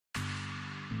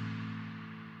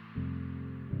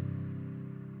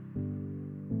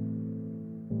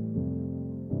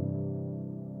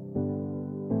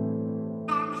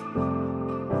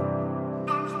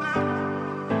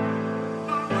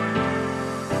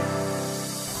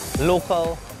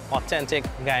local, authentic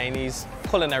Guyanese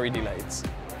culinary delights.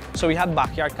 So we had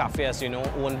Backyard Cafe, as you know,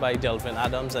 owned by Delvin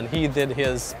Adams, and he did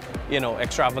his,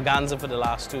 extravaganza for the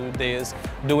last 2 days,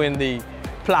 doing the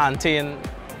plantain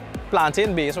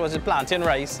base, or was it plantain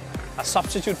rice, a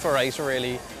substitute for rice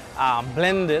really,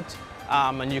 blend it,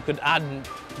 and you could add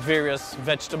various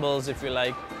vegetables if you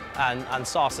like, and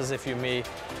sauces if you may,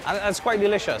 and it's quite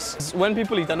delicious. When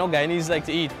people eat, I know Guyanese like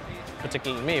to eat,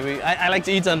 particularly me, I like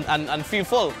to eat and feel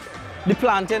full. The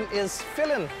plantain is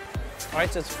filling,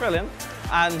 right? It's filling.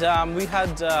 And we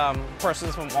had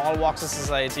persons from all walks of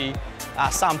society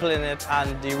sampling it,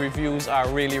 and the reviews are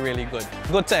really, really good.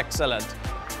 Good to excellent.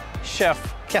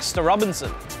 Chef Kester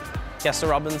Robinson. Kester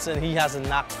Robinson, he has a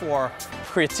knack for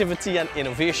creativity and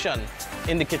innovation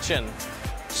in the kitchen.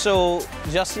 So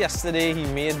just yesterday, he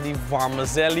made the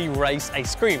vermicelli rice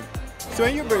ice cream. So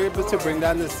when you're able to bring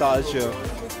that nostalgia,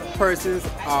 persons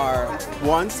are,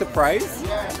 one, surprised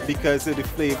because of the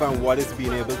flavor and what it's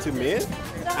being able to make,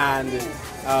 and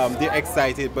they're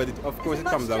excited, but of course it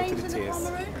comes down to the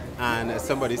taste. And as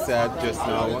somebody said just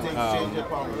now,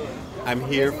 I'm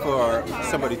here for,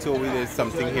 somebody told me there's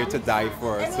something here to die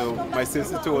for. So my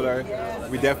sister told her,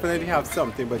 we definitely have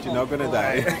something, but you're not going to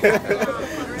die.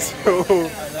 So,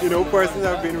 persons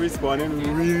have been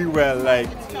responding really well, like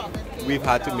we've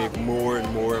had to make more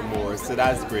and more and more. So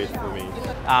that's great for me.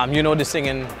 The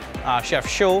singing chef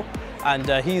show, and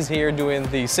he's here doing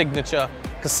the signature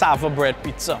cassava bread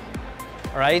pizza,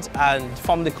 right? And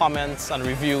from the comments and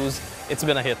reviews, it's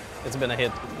been a hit. It's been a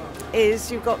hit.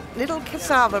 You've got little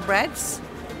cassava breads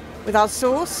with our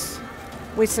sauce,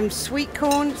 with some sweet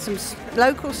corn, some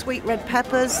local sweet red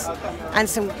peppers, and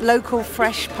some local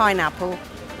fresh pineapple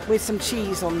with some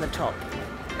cheese on the top.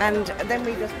 And then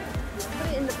we just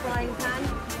put it in the frying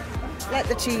pan, let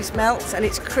the cheese melt, and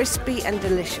it's crispy and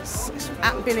delicious. It's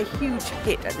been a huge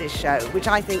hit at this show, which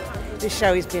I think this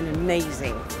show has been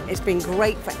amazing. It's been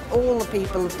great for all the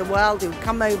people of the world who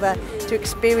come over to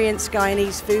experience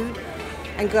Guyanese food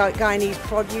and Guyanese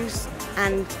produce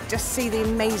and just see the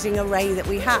amazing array that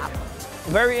we have.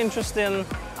 Very interesting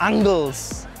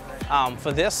angles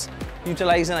for this,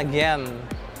 utilizing again,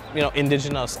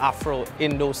 indigenous, Afro,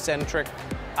 Indo-centric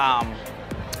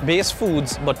based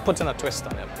foods, but putting a twist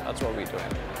on it. That's what we're doing,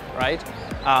 right?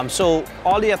 So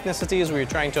all the ethnicities, we're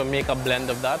trying to make a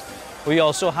blend of that. We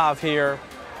also have here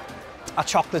a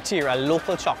chocolatier, a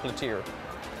local chocolatier.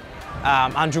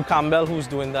 Andrew Campbell, who's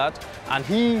doing that, and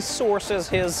he sources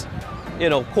his,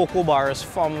 cocoa bars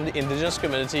from the indigenous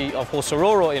community of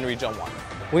Hosororo in Region 1.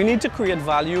 We need to create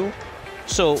value,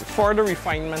 so further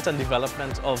refinement and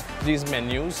development of these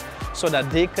menus so that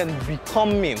they can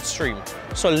become mainstream.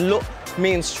 So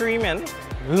mainstreaming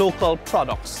local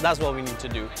products, that's what we need to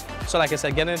do. So like I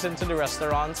said, getting it into the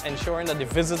restaurants, ensuring that the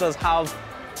visitors have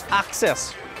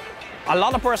access. A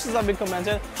lot of persons have been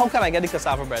commenting, how can I get the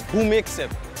cassava bread? Who makes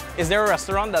it? Is there a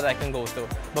restaurant that I can go to?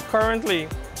 But currently,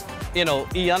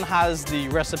 Ian has the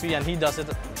recipe and he does it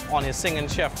on his Singing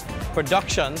Chef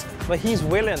Productions, but he's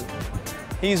willing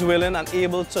and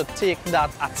able to take that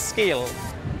at scale,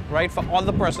 right, for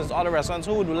other persons, other restaurants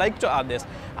who would like to add this.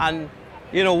 And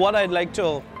what I'd like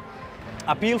to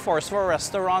appeal for is for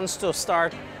restaurants to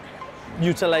start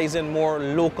utilizing more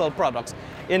local products.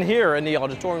 In here, in the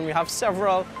auditorium, we have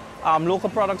several local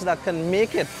products that can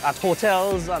make it at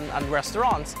hotels and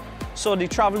restaurants. So the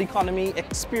travel economy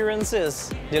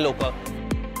experiences the local.